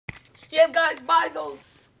Yeah, guys, buy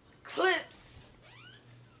those clips.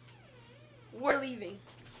 We're leaving.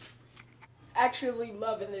 Actually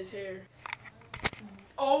loving this hair.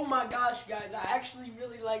 Oh my gosh, guys, I actually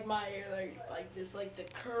really like my hair like this, like the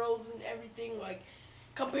curls and everything. Like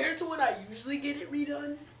compared to when I usually get it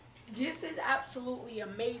redone, this is absolutely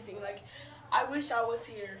amazing. Like I wish I was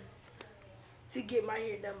here to get my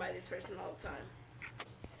hair done by this person all the time.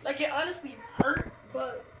 Like it honestly hurt,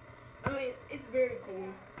 but I mean it's very cool.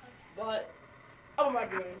 But oh my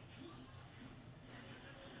goodness,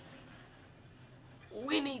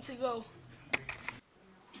 we need to go.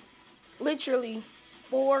 Literally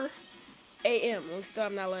 4 a.m. Only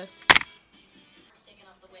time not left.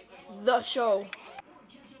 The show.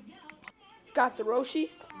 Got the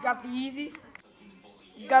Roshis, got the Yeezys,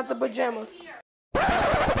 got the Pajamas.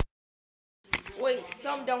 Wait,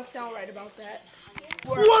 some don't sound right about that.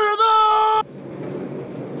 What are those?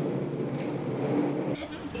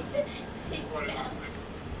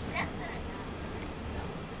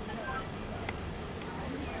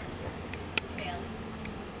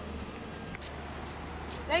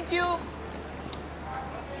 Thank you.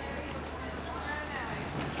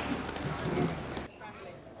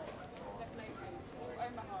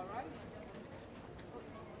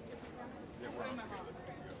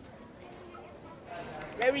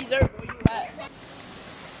 Red Reserve, where you at?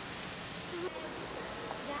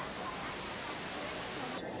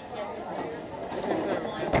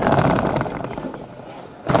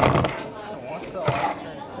 So once the light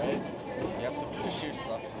turns red, you have to push your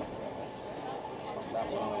stuff.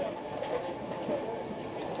 That's what I'm doing.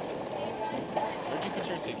 Where'd you put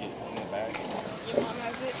your ticket? In the bag? Your mom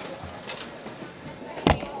has it.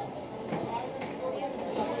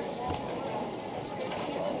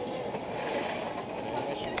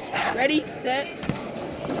 Ready, set.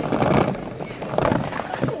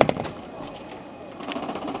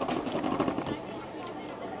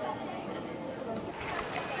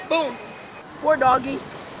 Boom. Poor doggy.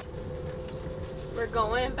 We're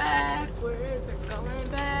going backwards. We're going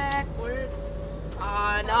backwards.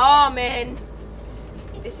 Ah, no, man.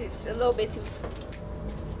 This is a little bit too.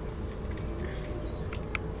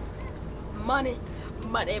 Money,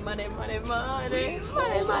 money, money, money, money, money,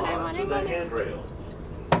 money, money, money. Handrails.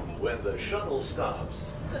 When the shuttle stops,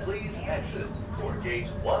 please exit for gate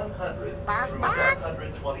 100 through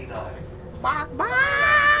 129. Bark,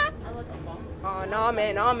 bark. Oh, no,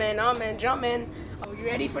 man, no, man, no, man. Jump in. Oh, you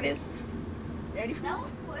ready for this? Ready for That this?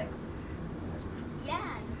 was quick.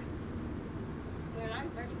 Yeah. We're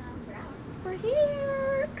on 30 miles per hour. We're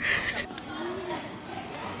here.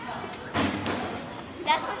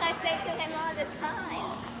 That's what I say to him all the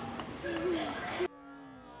time.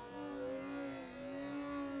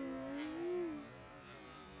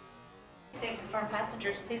 For our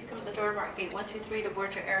passengers, please come to the door marked gate 123 to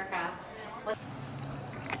board your aircraft.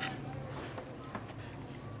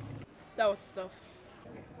 That was stuff.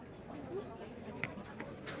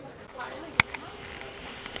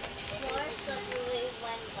 Floor slippery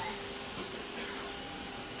when wet.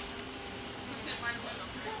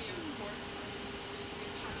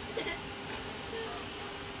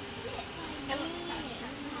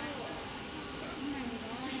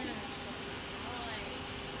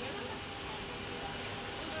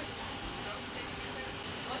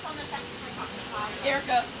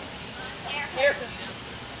 Erica. Erica.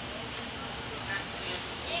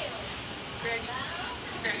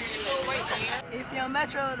 If your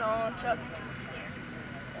metro don't trust me.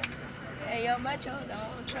 Hey, your metro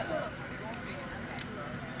don't trust me.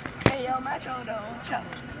 Hey, your metro don't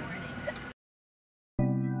trust me.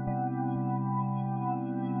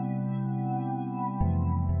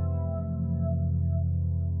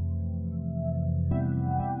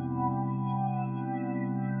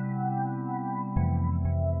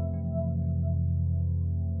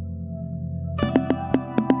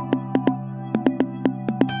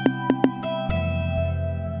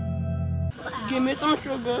 Give me some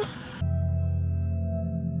sugar.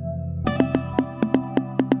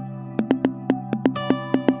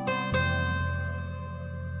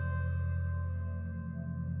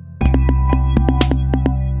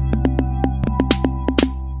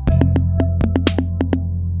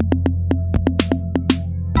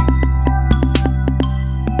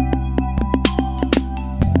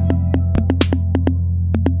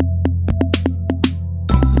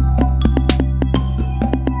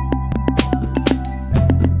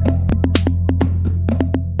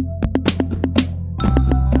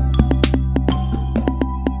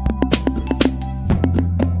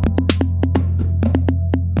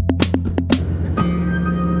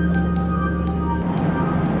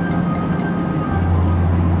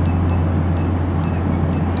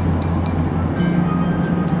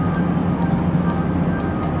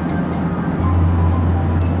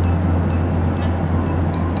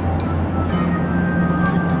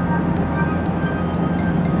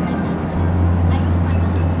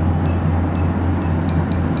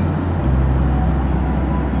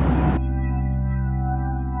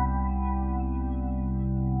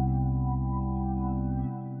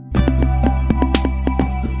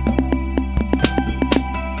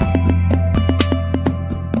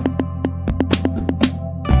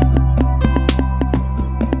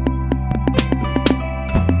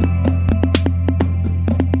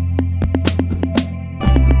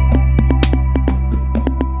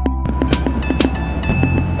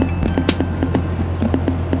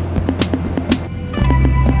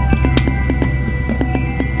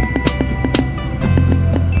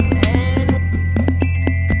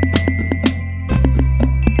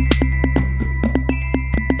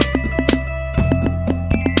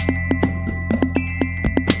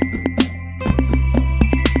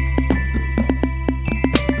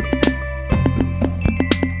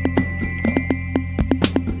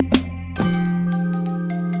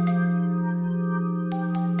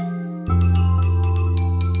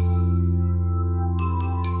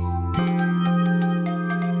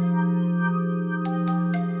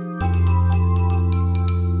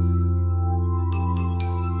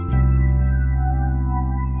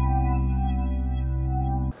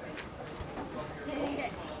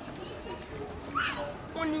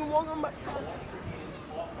 welcome back.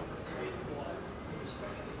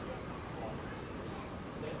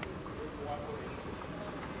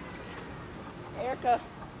 Erica.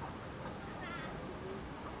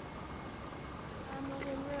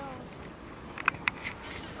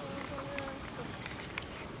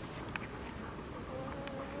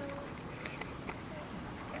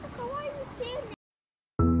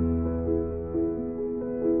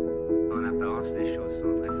 En apparence, les choses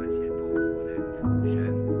sont très faciles pour vous. Vous êtes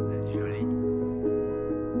jeune, vous êtes jolie.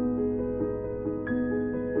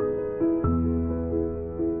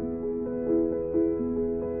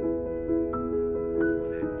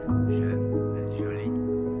 Vous êtes jeune, vous êtes jolie.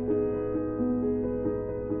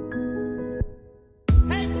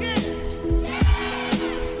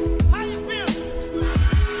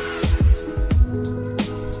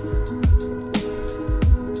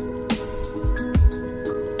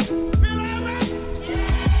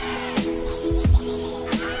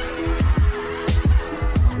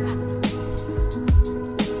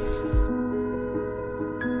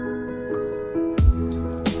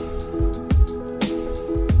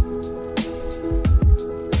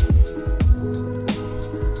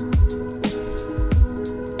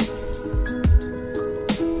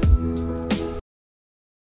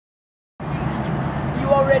 You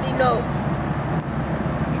already know.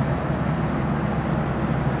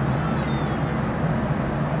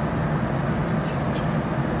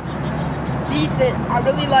 Decent. I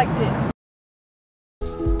really liked it.